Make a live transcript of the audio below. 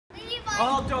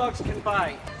All dogs can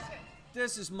bite.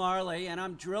 This is Marley, and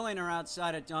I'm drilling her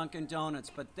outside of Dunkin'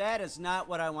 Donuts, but that is not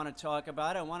what I want to talk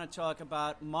about. I want to talk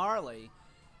about Marley,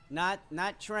 not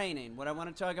training. What I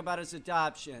want to talk about is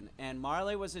adoption, and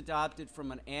Marley was adopted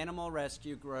from an animal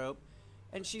rescue group,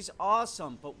 and she's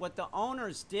awesome, but what the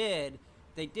owners did,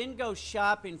 they didn't go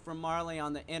shopping for Marley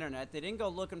on the internet. They didn't go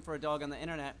looking for a dog on the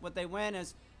internet. What they went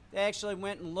is they actually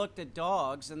went and looked at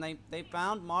dogs, and they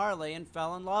found Marley and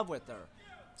fell in love with her.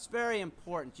 It's very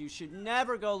important. You should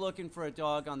never go looking for a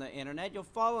dog on the internet. You'll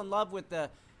fall in love with the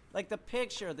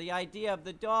picture, the idea of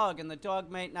the dog, and the dog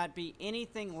may not be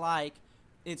anything like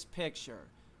its picture.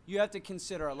 You have to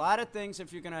consider a lot of things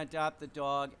if you're going to adopt the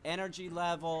dog. Energy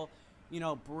level,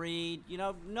 breed,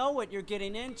 know what you're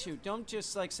getting into. Don't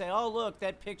just say, oh, look,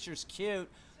 that picture's cute.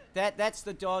 That's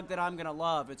the dog that I'm going to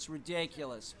love. It's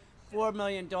ridiculous. 4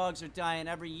 million dogs are dying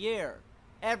every year.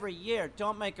 Every year.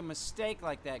 Don't make a mistake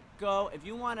like that. If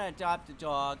you want to adopt a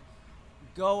dog,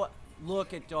 go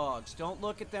look at dogs. Don't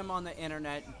look at them on the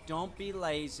internet. Don't be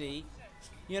lazy,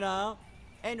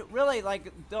 And really,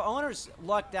 the owners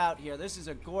lucked out here. This is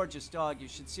a gorgeous dog. You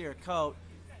should see her coat.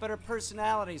 But her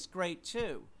personality is great,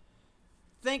 too.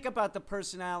 Think about the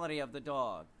personality of the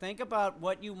dog. Think about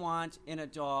what you want in a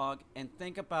dog, and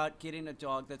think about getting a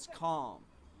dog that's calm.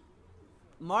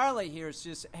 Marley here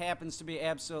just happens to be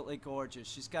absolutely gorgeous.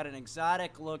 She's got an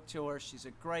exotic look to her. She's a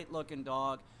great looking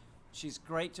dog. She's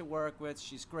great to work with.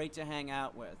 She's great to hang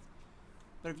out with.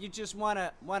 But if you just want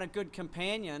a good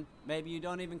companion, maybe you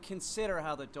don't even consider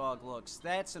how the dog looks.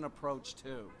 That's an approach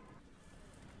too.